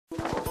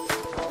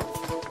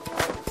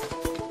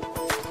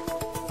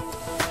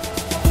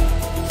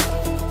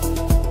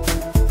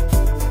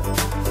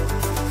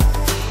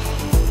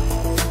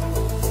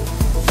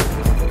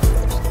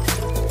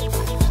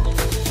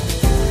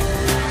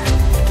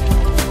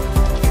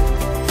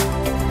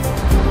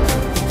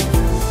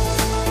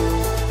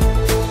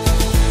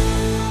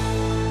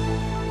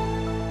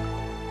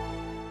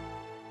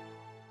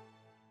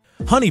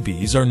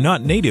Honeybees are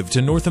not native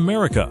to North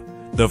America.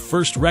 The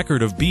first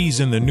record of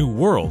bees in the New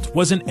World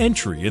was an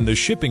entry in the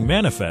shipping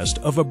manifest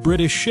of a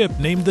British ship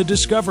named the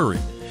Discovery,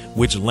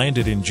 which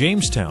landed in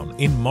Jamestown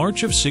in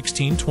March of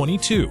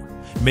 1622,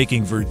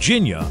 making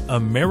Virginia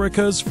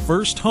America's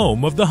first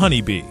home of the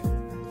honeybee.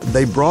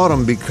 They brought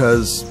them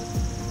because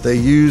they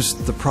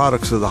used the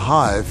products of the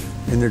hive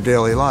in their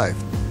daily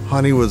life.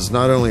 Honey was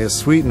not only a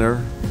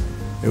sweetener,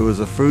 it was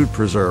a food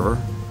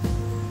preserver.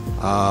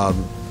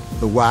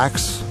 The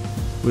wax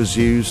was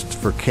used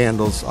for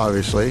candles,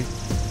 obviously,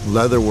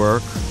 leatherwork,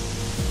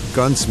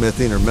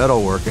 gunsmithing or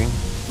metalworking,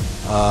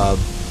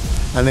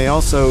 and they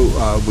also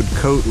would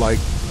coat like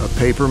a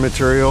paper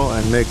material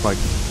and make like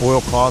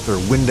oilcloth or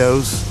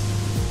windows,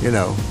 you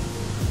know.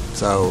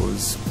 So it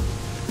was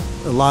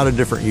a lot of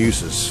different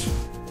uses.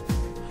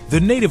 The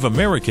Native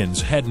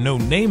Americans had no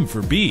name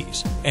for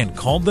bees and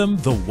called them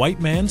the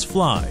white man's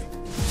fly.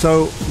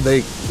 So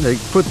they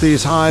put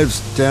these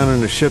hives down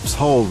in the ship's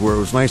hold where it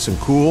was nice and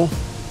cool,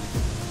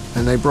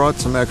 and they brought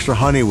some extra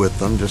honey with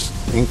them just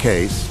in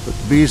case. But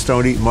the bees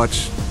don't eat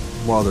much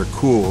while they're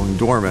cool and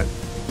dormant,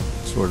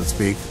 so to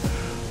speak.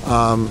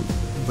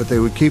 But they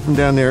would keep them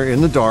down there in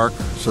the dark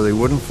so they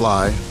wouldn't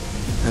fly,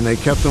 and they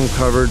kept them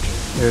covered.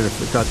 And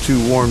if it got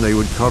too warm, they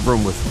would cover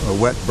them with a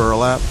wet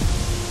burlap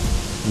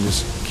and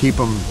just keep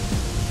them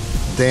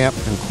damp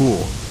and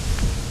cool.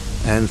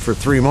 And for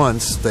 3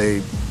 months,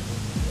 they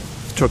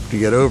took to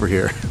get over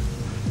here.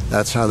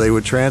 That's how they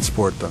would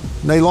transport them.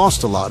 And they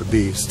lost a lot of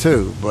bees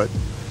too, but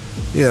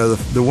you know,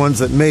 the ones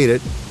that made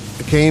it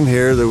came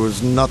here. There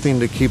was nothing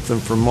to keep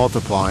them from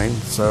multiplying,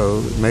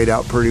 so it made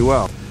out pretty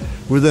well.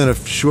 Within a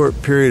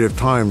short period of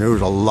time, there was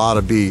a lot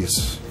of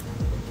bees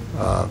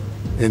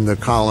in the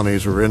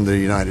colonies or in the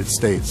United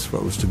States,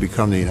 what was to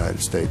become the United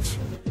States.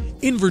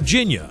 In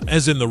Virginia,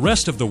 as in the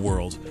rest of the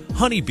world,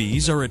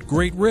 honeybees are at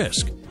great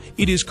risk.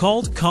 It is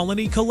called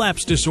colony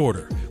collapse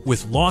disorder,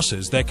 with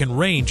losses that can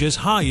range as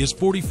high as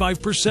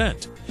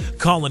 45%.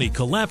 Colony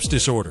collapse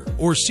disorder,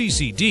 or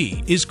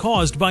CCD, is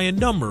caused by a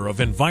number of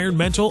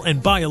environmental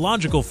and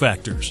biological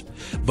factors,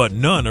 but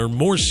none are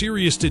more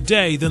serious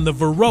today than the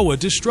Varroa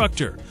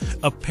destructor,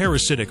 a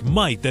parasitic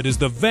mite that is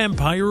the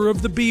vampire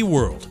of the bee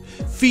world,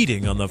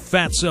 feeding on the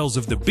fat cells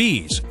of the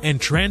bees and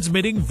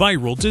transmitting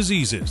viral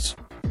diseases.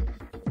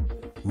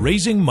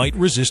 Raising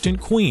mite-resistant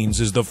queens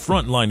is the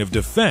front line of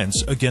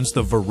defense against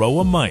the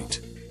Varroa mite.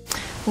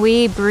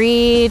 We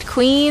breed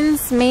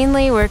queens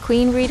mainly. We're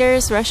queen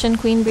breeders, Russian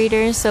queen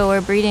breeders, so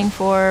we're breeding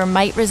for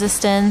mite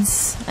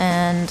resistance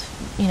and,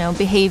 you know,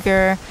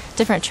 behavior,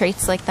 different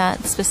traits like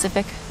that,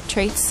 specific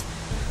traits.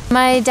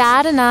 My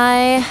dad and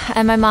I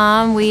and my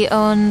mom, we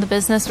own the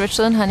business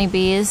Richland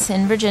Honeybees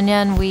in Virginia,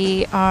 and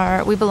we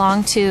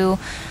belong to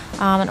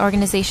an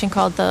organization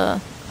called the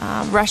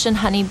Russian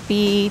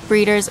Honeybee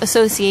Breeders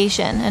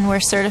Association, and we're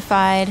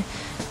certified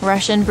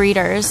Russian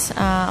breeders,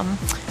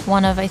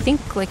 one of I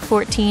think like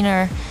 14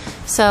 or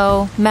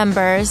so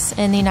members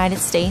in the United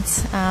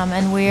States,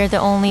 and we're the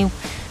only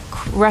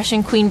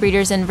Russian queen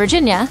breeders in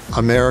Virginia.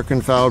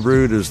 American foul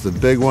brood is the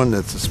big one.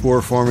 That's a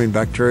spore-forming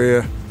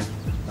bacteria.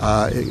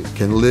 It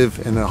can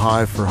live in a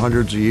hive for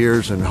hundreds of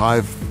years in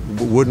hive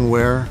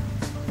woodenware,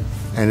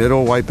 and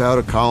it'll wipe out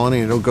a colony.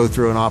 It'll go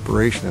through an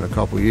operation in a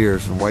couple of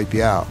years and wipe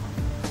you out.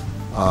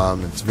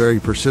 It's very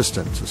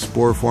persistent. It's a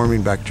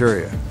spore-forming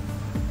bacteria.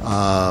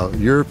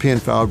 European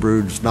foul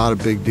brood is not a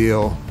big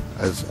deal,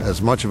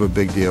 as much of a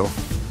big deal.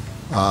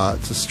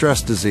 It's a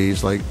stress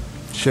disease like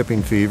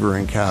shipping fever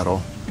in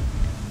cattle,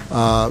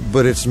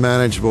 but it's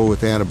manageable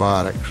with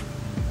antibiotics,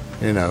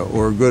 you know,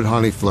 or good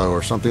honey flow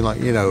or something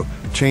like, you know,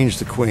 change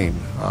the queen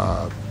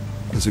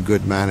is a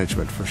good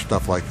management for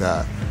stuff like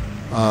that.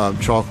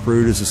 Chalk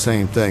brood is the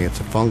same thing. It's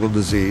a fungal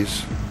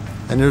disease,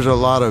 and there's a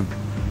lot of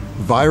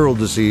viral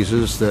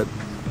diseases that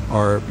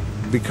are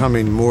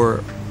becoming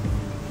more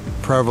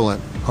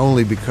prevalent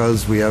only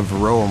because we have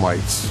varroa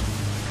mites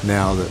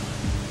now, that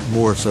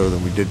more so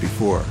than we did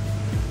before.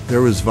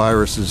 There was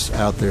viruses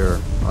out there,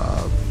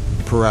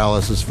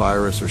 paralysis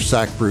virus or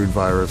sac brood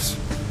virus,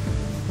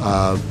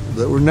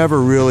 that were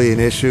never really an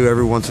issue.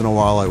 Every once in a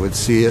while I would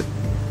see it,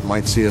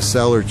 might see a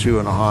cell or two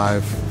in a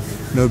hive,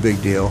 no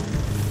big deal.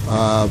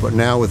 But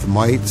now with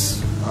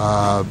mites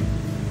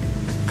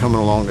coming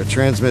along that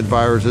transmit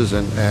viruses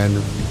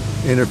and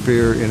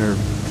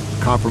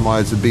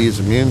compromise the bee's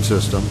immune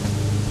system,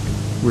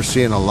 we're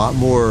seeing a lot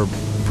more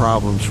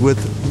problems with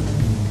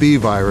bee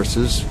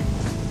viruses,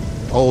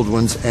 old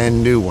ones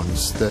and new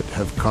ones that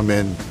have come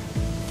in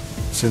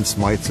since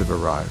mites have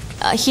arrived.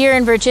 Here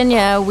in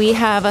Virginia, we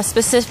have a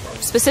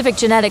specific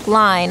genetic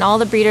line. All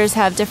the breeders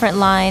have different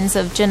lines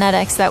of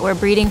genetics that we're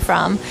breeding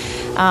from,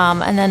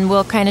 and then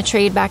we'll kind of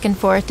trade back and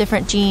forth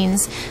different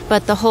genes.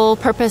 But the whole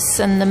purpose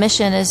and the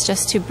mission is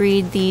just to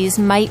breed these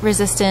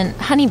mite-resistant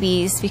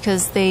honeybees,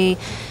 because the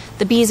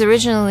bees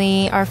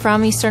originally are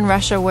from Eastern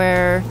Russia,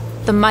 where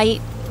the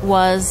mite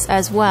was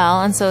as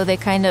well, and so they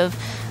kind of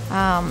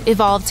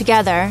evolved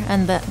together,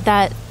 and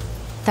that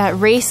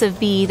race of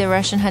bee, the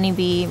Russian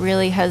honeybee,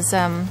 really has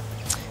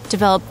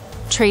developed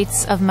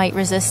traits of mite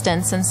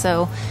resistance, and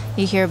so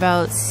you hear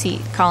about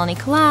colony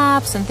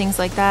collapse and things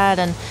like that,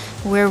 and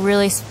we're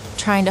really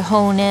trying to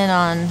hone in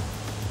on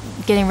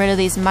getting rid of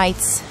these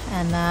mites,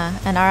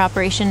 and our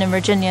operation in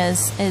Virginia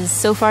is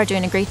so far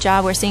doing a great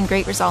job. We're seeing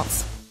great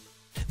results.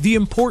 The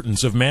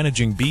importance of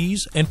managing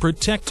bees and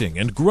protecting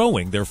and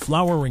growing their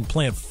flowering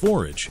plant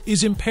forage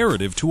is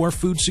imperative to our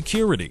food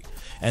security,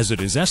 as it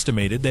is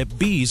estimated that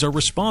bees are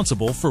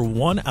responsible for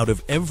 1 out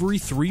of every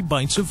 3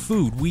 bites of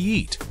food we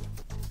eat.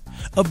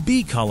 A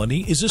bee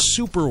colony is a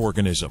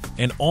superorganism,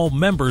 and all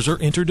members are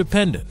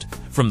interdependent,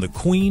 from the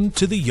queen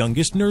to the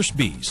youngest nurse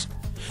bees.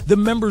 The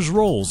members'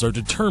 roles are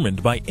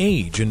determined by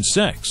age and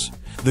sex.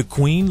 The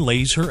queen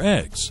lays her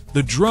eggs,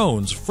 the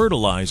drones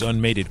fertilize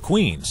unmated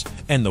queens,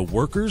 and the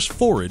workers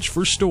forage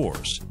for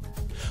stores.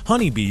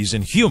 Honeybees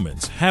and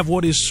humans have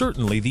what is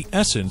certainly the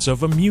essence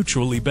of a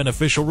mutually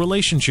beneficial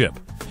relationship.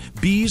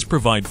 Bees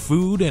provide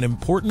food and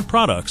important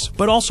products,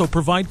 but also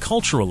provide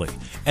culturally,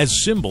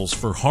 as symbols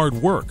for hard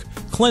work,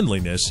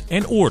 cleanliness,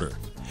 and order.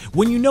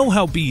 When you know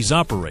how bees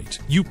operate,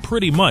 you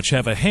pretty much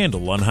have a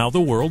handle on how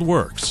the world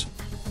works.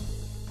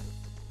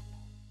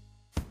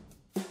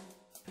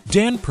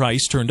 Dan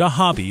Price turned a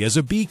hobby as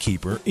a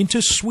beekeeper into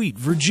Sweet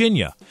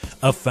Virginia,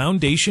 a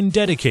foundation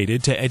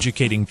dedicated to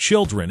educating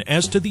children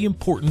as to the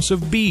importance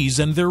of bees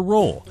and their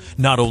role,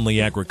 not only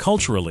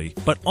agriculturally,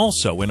 but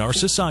also in our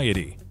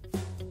society.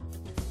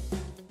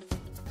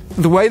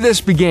 The way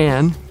this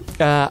began,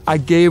 I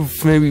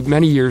gave maybe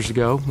many years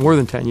ago, more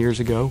than 10 years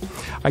ago,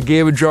 I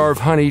gave a jar of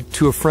honey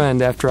to a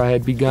friend after I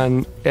had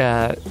begun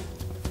the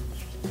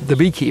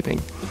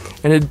beekeeping.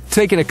 And it had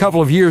taken a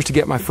couple of years to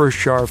get my first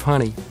jar of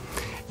honey.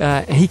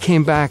 And he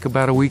came back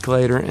about a week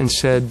later and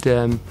said,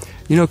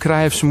 you know, could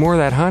I have some more of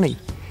that honey?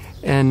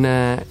 And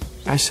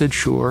I said,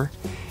 sure.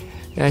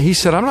 He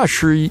said, I'm not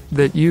sure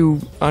that you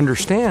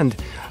understand.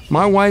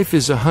 My wife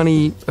is a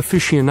honey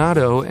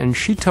aficionado, and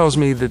she tells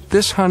me that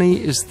this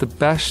honey is the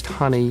best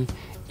honey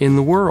in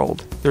the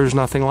world. There's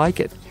nothing like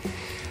it.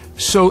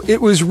 So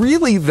it was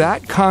really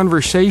that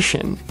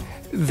conversation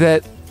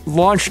that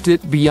launched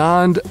it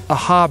beyond a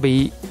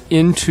hobby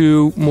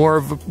into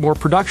more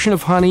production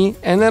of honey,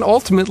 and then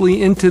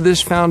ultimately into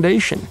this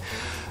foundation.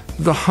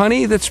 The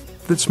honey that's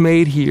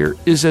made here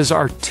is as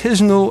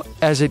artisanal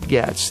as it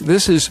gets.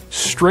 This is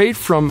straight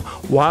from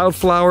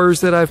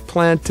wildflowers that I've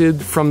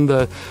planted, from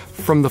the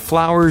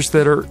flowers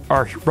that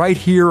are right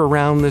here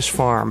around this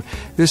farm.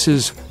 This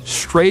is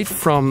straight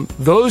from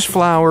those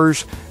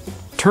flowers,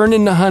 turned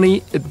into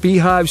honey at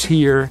beehives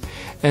here,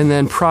 and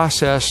then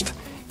processed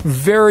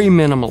very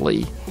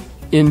minimally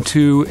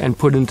into and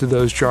put into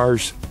those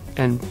jars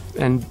and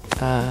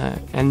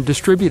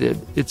distributed.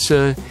 It's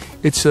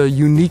a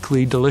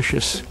uniquely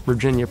delicious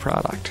Virginia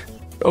product.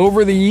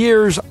 Over the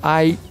years,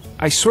 I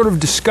sort of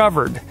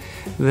discovered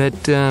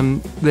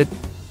that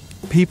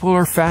people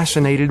are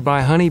fascinated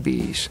by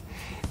honeybees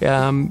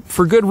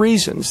for good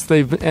reasons.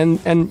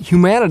 And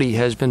humanity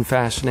has been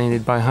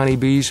fascinated by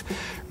honeybees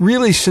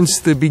really since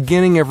the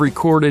beginning of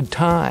recorded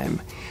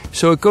time.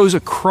 So it goes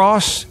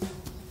across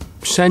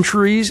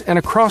centuries and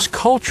across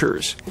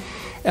cultures.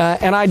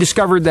 And I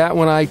discovered that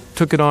when I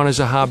took it on as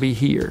a hobby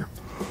here.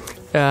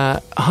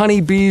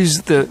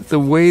 Honeybees, the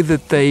way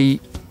that they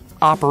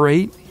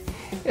operate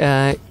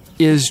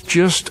is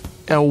just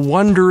a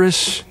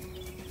wondrous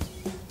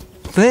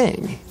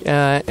thing.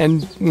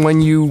 And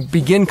when you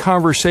begin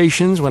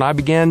conversations, when I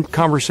began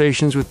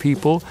conversations with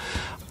people,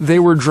 they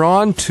were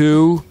drawn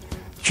to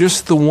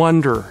just the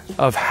wonder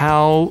of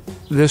how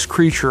this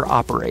creature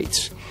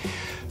operates.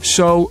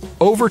 So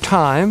over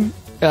time,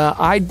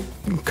 I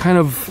kind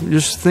of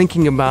just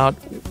thinking about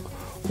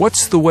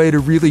what's the way to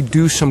really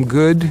do some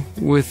good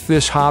with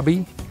this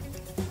hobby.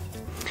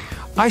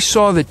 I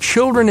saw that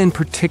children in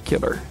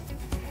particular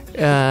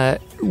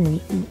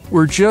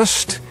were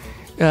just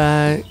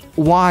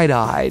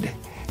wide-eyed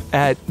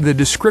at the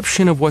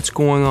description of what's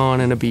going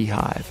on in a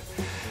beehive.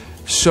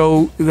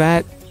 So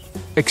that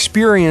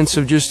experience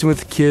of just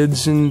with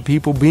kids and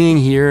people being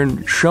here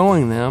and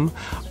showing them,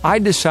 I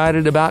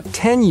decided about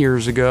 10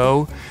 years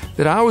ago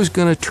that I was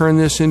going to turn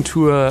this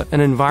into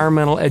an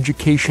environmental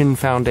education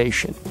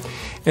foundation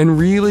and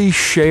really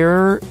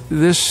share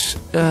this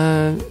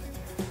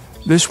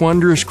this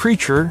wondrous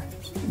creature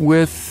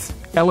with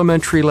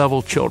elementary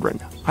level children.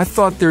 I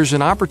thought there's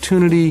an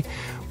opportunity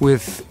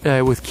with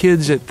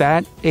kids at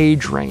that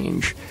age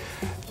range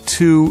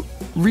to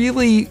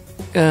really,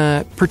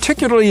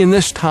 particularly in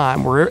this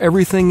time where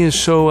everything is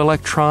so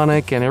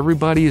electronic and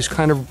everybody is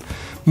kind of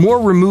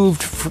more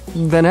removed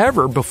than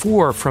ever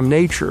before from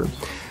nature,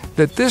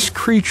 that this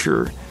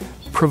creature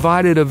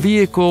provided a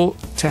vehicle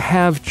to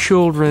have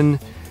children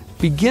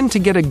begin to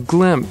get a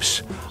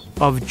glimpse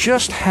of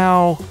just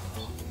how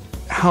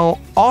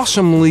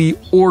awesomely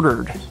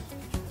ordered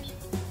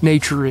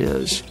nature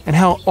is and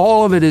how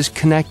all of it is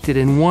connected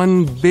in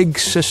one big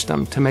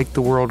system to make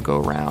the world go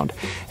round.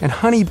 And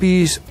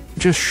honeybees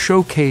just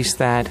showcase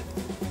that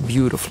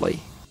beautifully.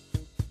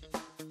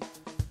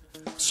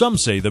 Some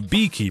say the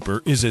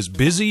beekeeper is as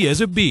busy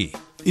as a bee.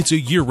 It's a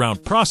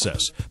year-round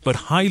process, but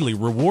highly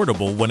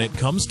rewardable when it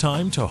comes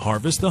time to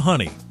harvest the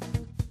honey.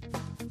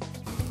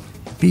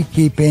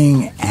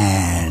 Beekeeping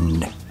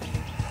and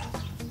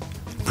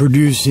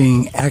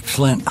producing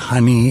excellent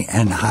honey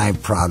and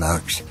hive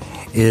products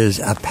is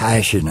a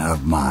passion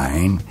of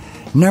mine.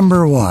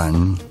 Number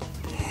one,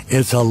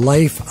 it's a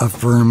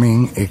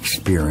life-affirming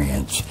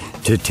experience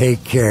to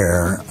take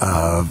care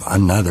of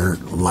another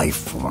life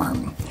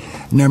form.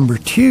 Number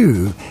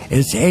two,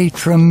 it's a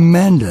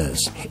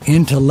tremendous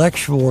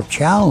intellectual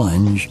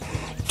challenge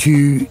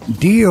to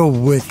deal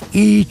with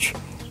each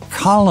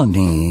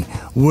colony,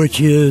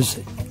 which is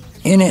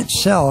in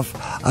itself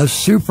a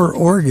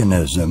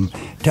superorganism,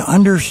 to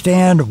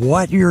understand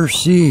what you're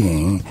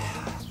seeing,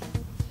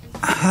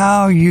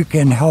 how you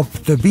can help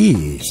the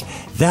bees.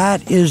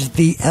 That is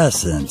the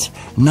essence,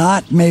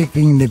 not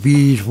making the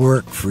bees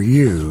work for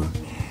you,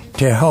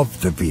 to help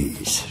the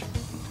bees.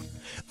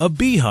 A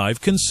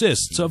beehive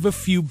consists of a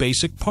few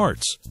basic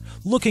parts.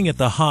 Looking at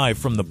the hive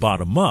from the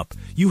bottom up,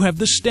 you have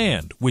the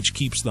stand, which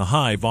keeps the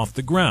hive off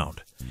the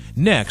ground.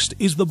 Next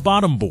is the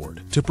bottom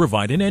board to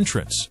provide an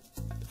entrance.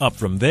 Up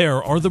from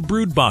there are the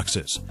brood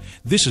boxes.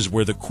 This is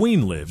where the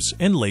queen lives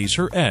and lays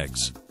her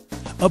eggs.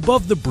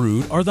 Above the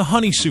brood are the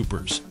honey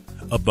supers.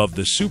 Above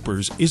the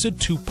supers is a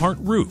two-part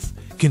roof,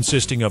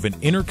 consisting of an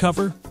inner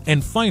cover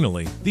and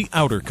finally the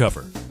outer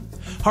cover.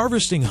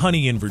 Harvesting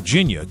honey in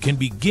Virginia can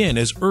begin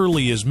as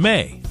early as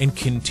May and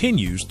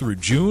continues through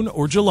June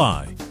or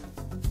July.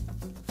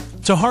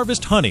 To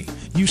harvest honey,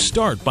 you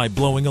start by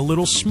blowing a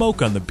little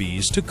smoke on the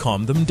bees to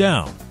calm them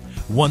down.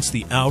 Once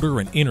the outer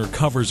and inner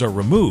covers are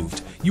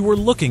removed, you are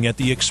looking at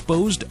the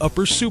exposed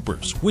upper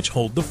supers, which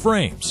hold the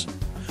frames.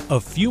 A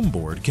fume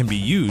board can be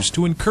used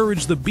to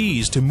encourage the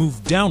bees to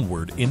move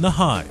downward in the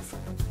hive.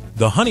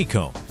 The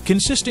honeycomb,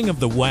 consisting of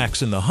the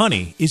wax and the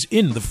honey, is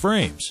in the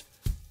frames.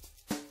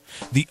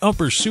 The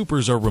upper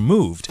supers are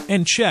removed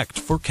and checked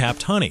for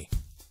capped honey.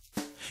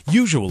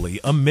 Usually,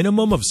 a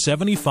minimum of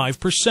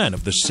 75%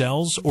 of the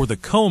cells or the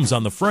combs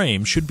on the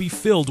frame should be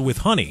filled with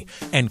honey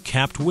and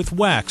capped with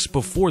wax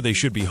before they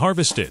should be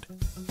harvested.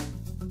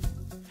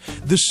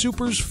 The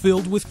supers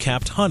filled with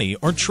capped honey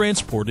are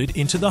transported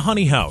into the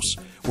honey house,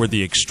 where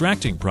the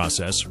extracting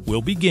process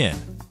will begin.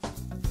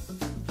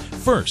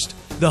 First,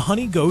 the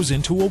honey goes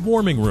into a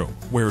warming room,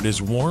 where it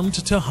is warmed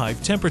to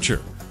hive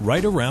temperature,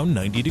 right around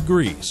 90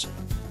 degrees.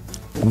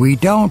 We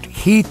don't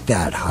heat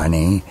that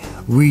honey.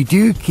 We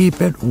do keep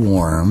it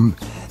warm.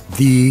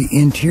 The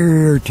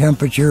interior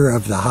temperature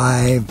of the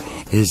hive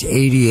is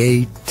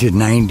 88 to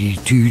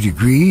 92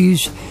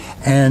 degrees,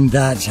 and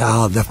that's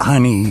how the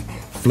honey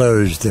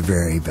flows the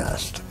very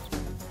best.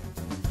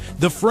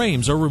 The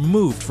frames are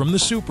removed from the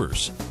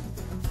supers.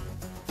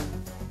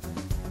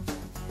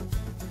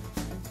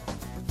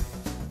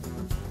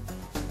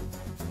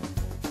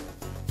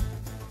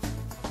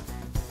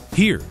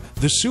 Here,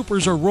 the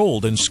supers are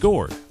rolled and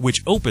scored,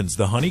 which opens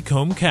the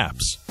honeycomb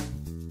caps.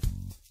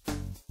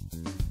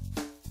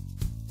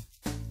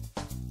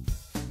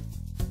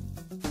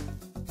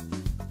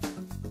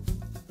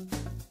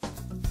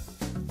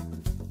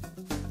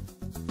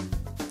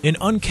 An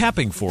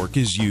uncapping fork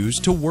is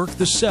used to work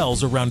the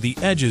cells around the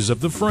edges of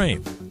the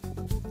frame.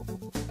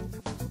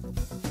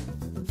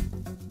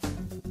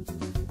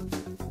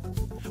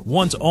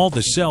 Once all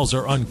the cells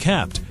are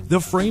uncapped, the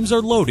frames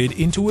are loaded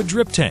into a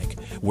drip tank,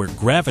 where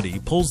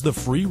gravity pulls the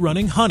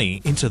free-running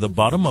honey into the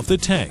bottom of the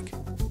tank.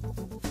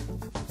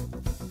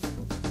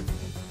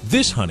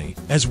 This honey,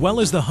 as well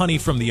as the honey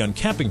from the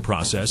uncapping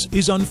process,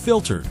 is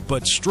unfiltered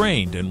but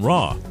strained and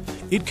raw.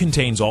 It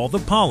contains all the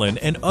pollen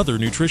and other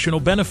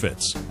nutritional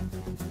benefits.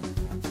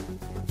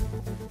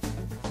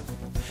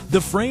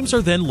 The frames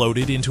are then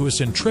loaded into a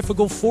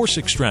centrifugal force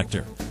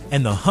extractor,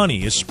 and the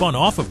honey is spun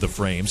off of the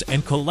frames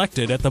and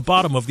collected at the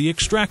bottom of the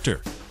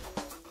extractor.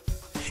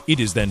 It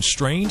is then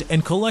strained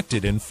and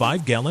collected in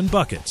 5-gallon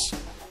buckets.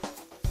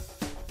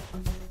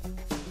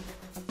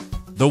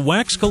 The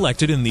wax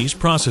collected in these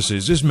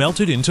processes is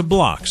melted into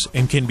blocks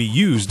and can be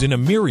used in a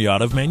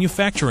myriad of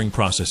manufacturing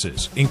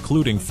processes,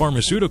 including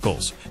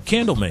pharmaceuticals,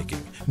 candle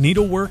making,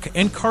 needlework,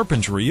 and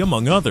carpentry,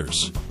 among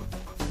others.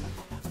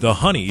 The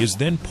honey is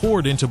then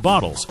poured into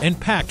bottles and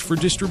packed for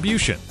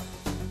distribution.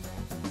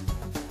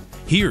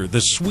 Here,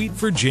 the sweet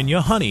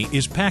Virginia honey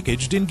is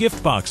packaged in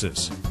gift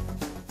boxes.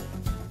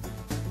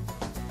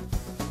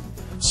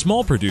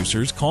 Small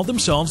producers call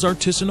themselves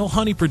artisanal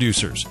honey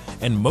producers,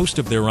 and most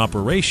of their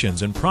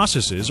operations and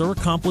processes are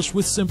accomplished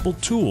with simple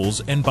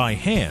tools and by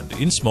hand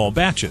in small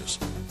batches.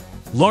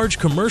 Large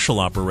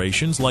commercial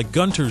operations like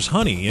Gunter's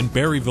Honey in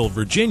Berryville,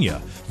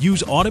 Virginia,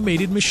 use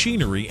automated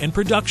machinery and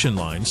production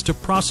lines to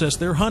process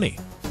their honey.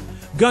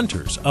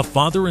 Gunter's, a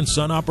father and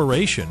son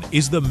operation,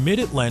 is the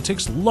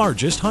Mid-Atlantic's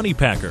largest honey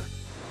packer.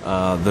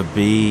 The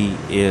bee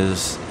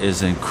is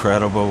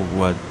incredible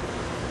what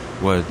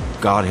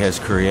God has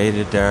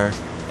created there,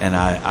 and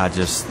I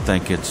just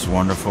think it's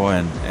wonderful,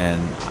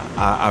 and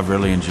I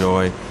really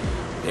enjoy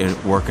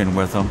working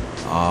with them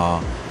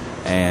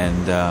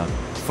and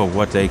for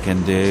what they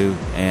can do,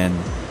 and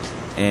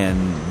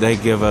and they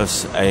give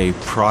us a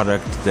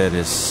product that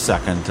is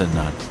second to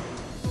none.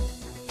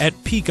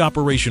 At peak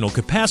operational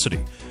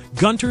capacity,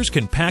 Gunter's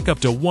can pack up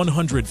to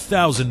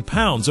 100,000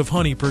 pounds of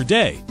honey per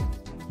day.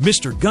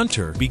 Mr.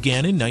 Gunter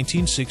began in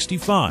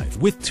 1965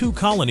 with 2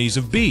 colonies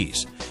of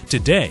bees.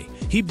 Today,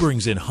 he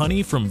brings in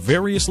honey from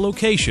various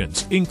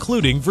locations,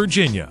 including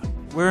Virginia.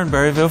 We're in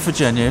Berryville,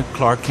 Virginia,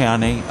 Clark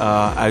County,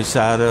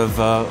 outside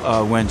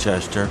of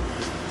Winchester.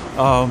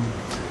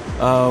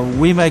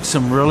 We make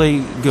some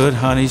really good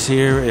honeys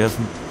here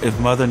if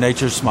Mother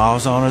Nature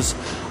smiles on us.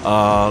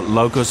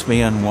 Locust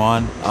being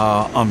one,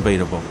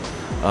 unbeatable.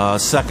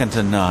 Second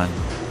to none.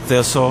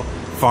 Thistle,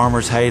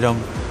 farmers hate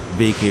them,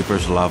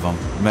 beekeepers love them.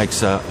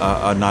 Makes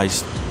a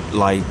nice,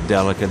 light,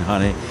 delicate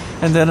honey.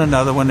 And then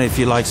another one, if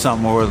you like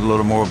something more with a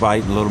little more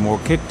bite, a little more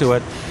kick to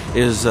it,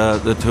 is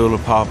the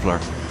tulip poplar.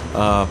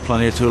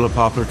 Plenty of tulip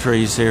poplar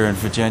trees here in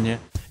Virginia.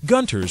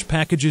 Gunter's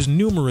packages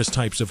numerous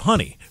types of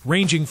honey,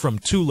 ranging from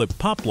tulip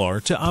poplar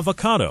to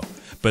avocado,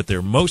 but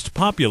their most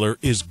popular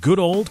is good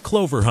old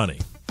clover honey.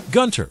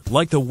 Gunter,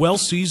 like the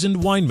well-seasoned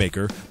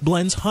winemaker,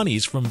 blends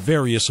honeys from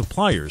various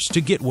suppliers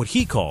to get what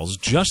he calls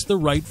just the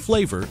right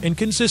flavor and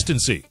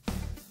consistency.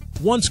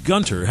 Once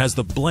Gunter has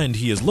the blend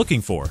he is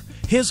looking for,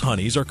 his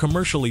honeys are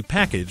commercially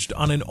packaged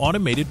on an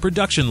automated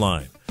production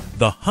line.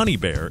 The Honey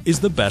Bear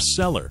is the best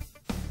seller.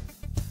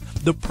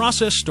 The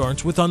process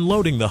starts with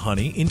unloading the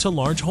honey into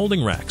large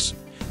holding racks.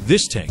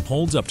 This tank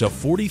holds up to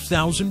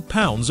 40,000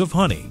 pounds of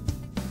honey.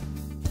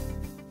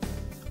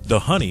 The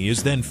honey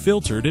is then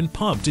filtered and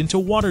pumped into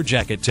water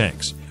jacket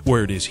tanks,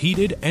 where it is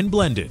heated and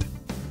blended.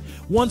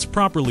 Once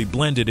properly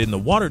blended in the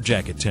water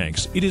jacket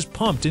tanks, it is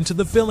pumped into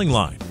the filling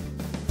line.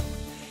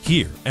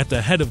 Here, at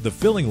the head of the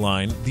filling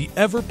line, the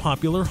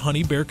ever-popular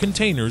Honey Bear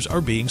containers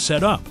are being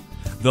set up.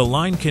 The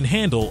line can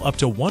handle up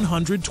to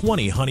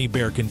 120 Honey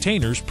Bear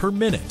containers per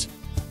minute.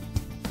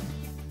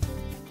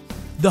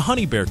 The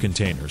Honey Bear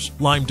containers,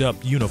 lined up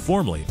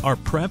uniformly, are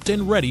prepped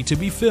and ready to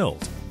be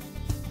filled.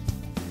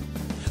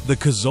 The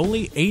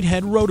Cazzoli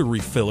 8-head rotary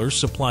filler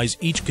supplies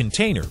each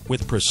container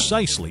with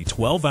precisely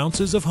 12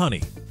 ounces of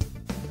honey.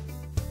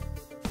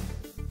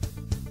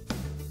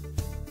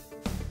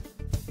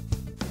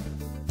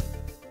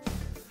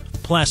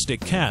 Plastic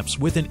caps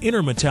with an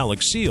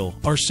intermetallic seal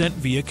are sent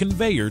via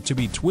conveyor to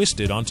be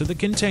twisted onto the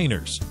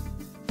containers.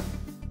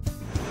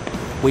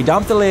 We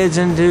dump the lids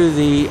into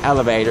the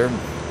elevator.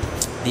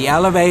 The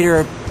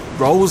elevator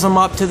rolls them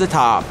up to the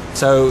top.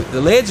 So the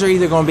lids are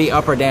either going to be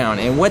up or down.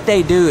 And what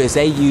they do is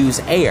they use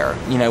air.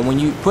 You know, when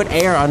you put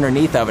air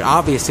underneath of it,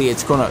 obviously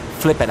it's going to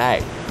flip it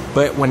out.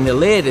 But when the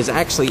lid is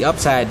actually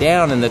upside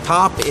down and the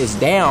top is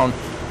down,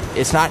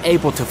 it's not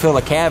able to fill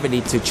a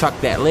cavity to chuck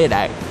that lid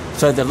out.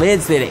 So the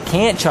lids that it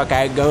can't chuck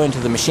out go into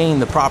the machine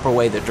the proper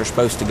way that they're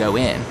supposed to go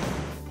in.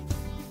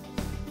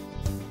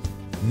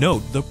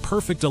 Note the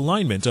perfect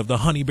alignment of the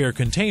Honey Bear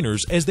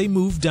containers as they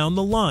move down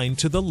the line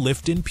to the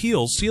lift and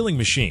peel sealing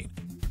machine,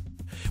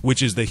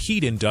 which is the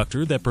heat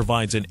inductor that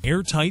provides an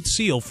airtight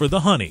seal for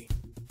the honey.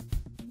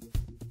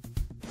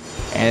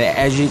 And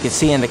as you can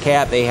see in the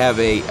cap, they have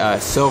a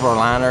silver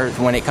liner.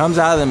 When it comes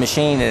out of the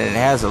machine and it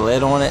has a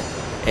lid on it,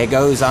 it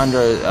goes under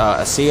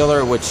a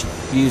sealer which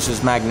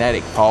uses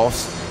magnetic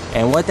pulse.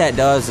 And what that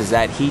does is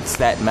that heats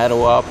that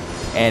metal up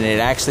and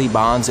it actually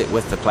bonds it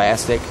with the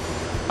plastic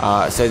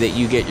so that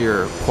you get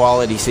your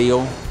quality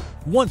seal.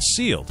 Once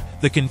sealed,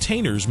 the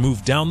containers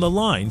move down the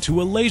line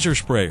to a laser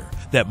sprayer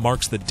that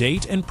marks the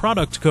date and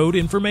product code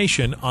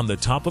information on the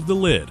top of the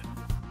lid.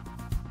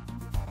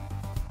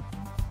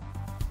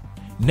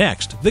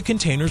 Next, the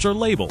containers are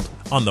labeled,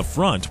 on the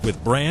front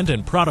with brand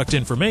and product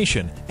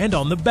information, and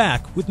on the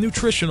back with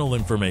nutritional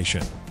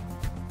information.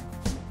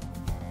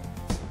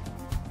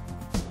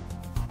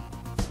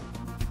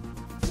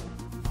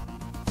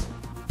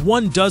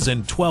 One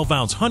dozen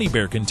 12-ounce Honey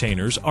Bear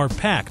containers are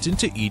packed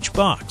into each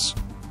box.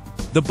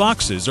 The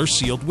boxes are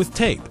sealed with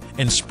tape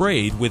and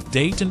sprayed with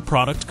date and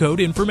product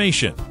code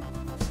information.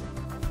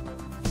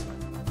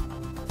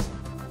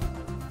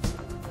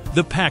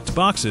 The packed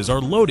boxes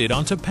are loaded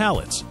onto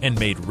pallets and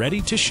made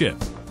ready to ship.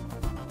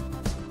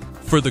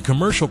 For the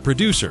commercial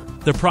producer,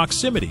 the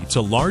proximity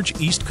to large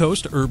East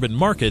Coast urban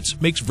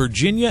markets makes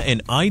Virginia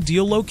an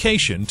ideal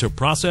location to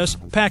process,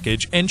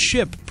 package, and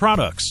ship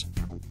products.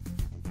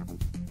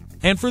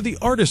 And for the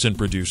artisan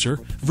producer,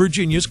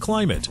 Virginia's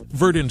climate,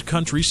 verdant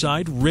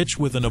countryside rich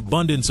with an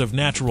abundance of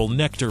natural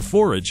nectar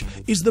forage,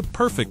 is the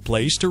perfect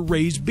place to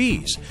raise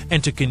bees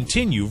and to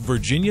continue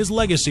Virginia's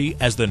legacy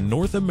as the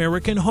North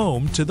American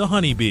home to the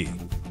honeybee.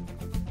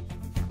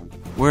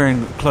 We're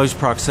in close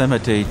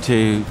proximity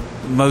to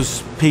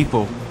most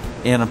people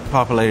in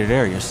populated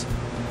areas.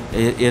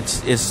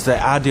 It's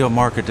the ideal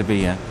market to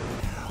be in.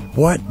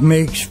 What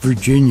makes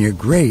Virginia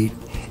great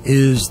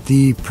is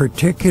the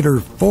particular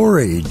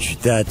forage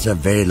that's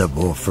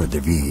available for the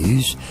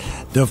bees.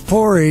 The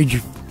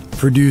forage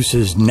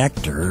produces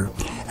nectar,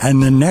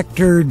 and the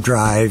nectar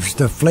drives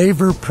the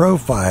flavor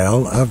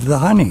profile of the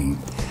honey.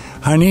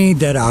 Honey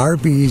that our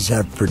bees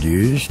have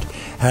produced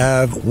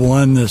have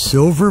won the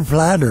silver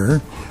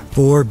platter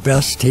for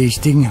best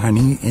tasting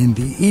honey in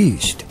the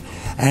East.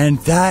 And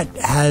that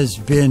has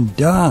been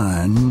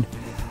done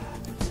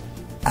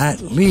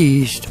at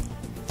least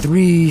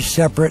 3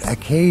 separate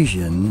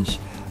occasions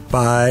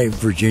by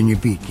Virginia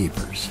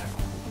beekeepers.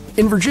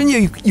 In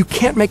Virginia, you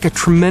can't make a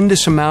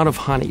tremendous amount of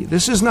honey.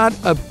 This is not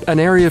an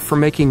area for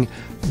making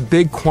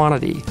big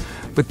quantity,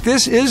 but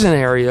this is an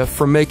area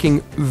for making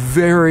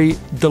very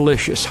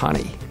delicious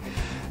honey.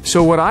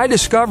 So what I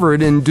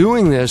discovered in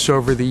doing this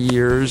over the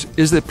years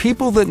is that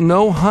people that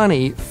know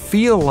honey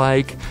feel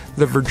like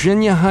the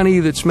Virginia honey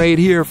that's made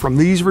here from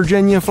these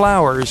Virginia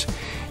flowers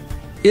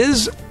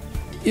is,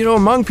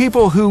 among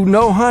people who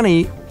know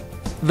honey,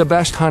 the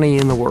best honey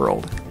in the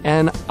world.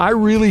 And I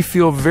really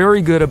feel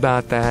very good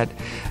about that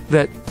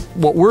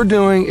what we're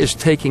doing is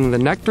taking the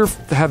nectar,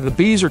 the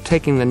bees are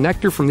taking the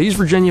nectar from these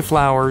Virginia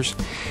flowers,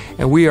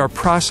 and we are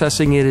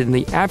processing it in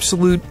the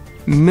absolute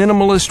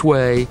minimalist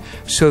way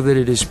so that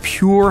it is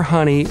pure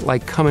honey,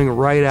 like coming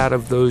right out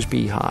of those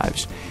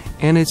beehives.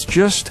 And it's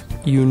just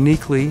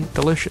uniquely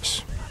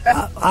delicious.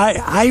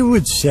 I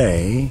would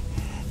say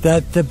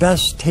that the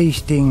best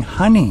tasting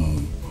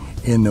honey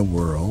in the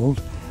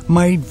world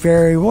might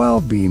very well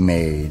be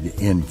made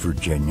in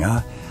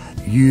Virginia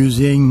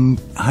using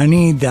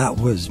honey that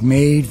was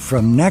made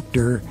from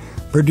nectar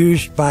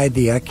produced by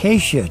the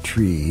acacia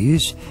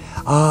trees.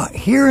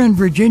 Here in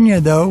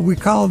Virginia, though, we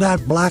call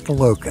that black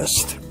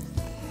locust.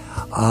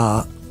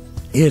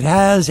 It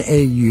has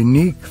a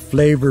unique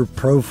flavor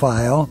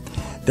profile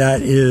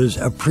that is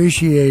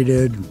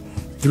appreciated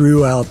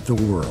throughout the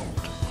world.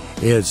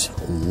 It's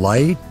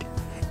light,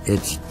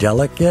 it's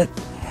delicate,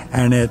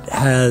 and it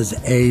has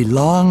a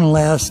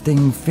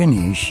long-lasting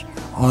finish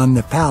on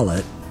the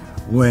palate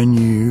when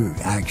you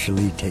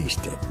actually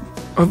taste it.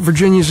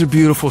 Virginia's a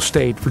beautiful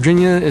state.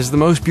 Virginia is the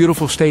most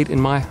beautiful state,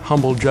 in my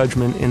humble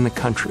judgment, in the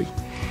country.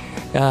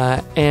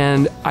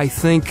 And I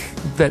think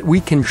that we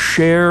can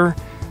share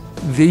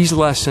these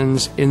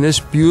lessons in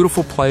this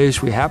beautiful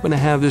place. We happen to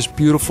have this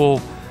beautiful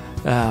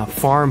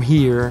farm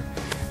here.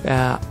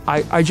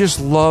 I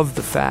just love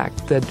the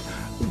fact that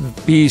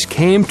bees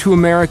came to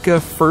America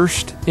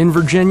first in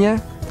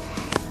Virginia,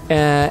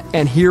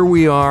 and here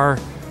we are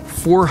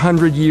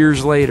 400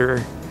 years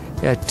later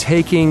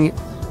taking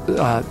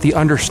the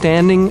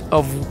understanding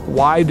of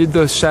why did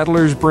the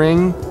settlers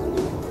bring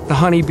the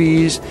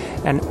honeybees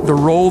and the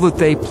role that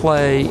they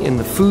play in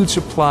the food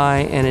supply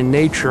and in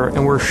nature,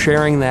 and we're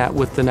sharing that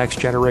with the next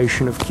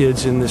generation of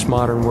kids in this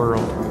modern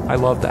world. I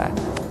love that.